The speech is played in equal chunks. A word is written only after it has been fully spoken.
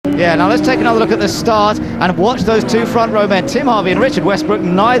Yeah, now let's take another look at the start and watch those two front row men. Tim Harvey and Richard Westbrook,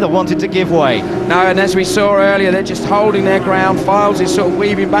 neither wanted to give way. No, and as we saw earlier, they're just holding their ground. Files is sort of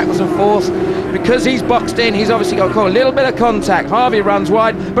weaving backwards and forth. Because he's boxed in, he's obviously got a little bit of contact. Harvey runs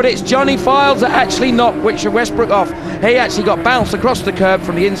wide, but it's Johnny Files that actually knocked Richard Westbrook off. He actually got bounced across the curb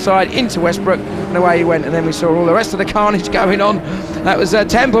from the inside into Westbrook, and away he went. And then we saw all the rest of the carnage going on. That was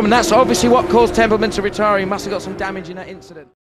Templeman. That's obviously what caused Templeman to retire. He must have got some damage in that incident.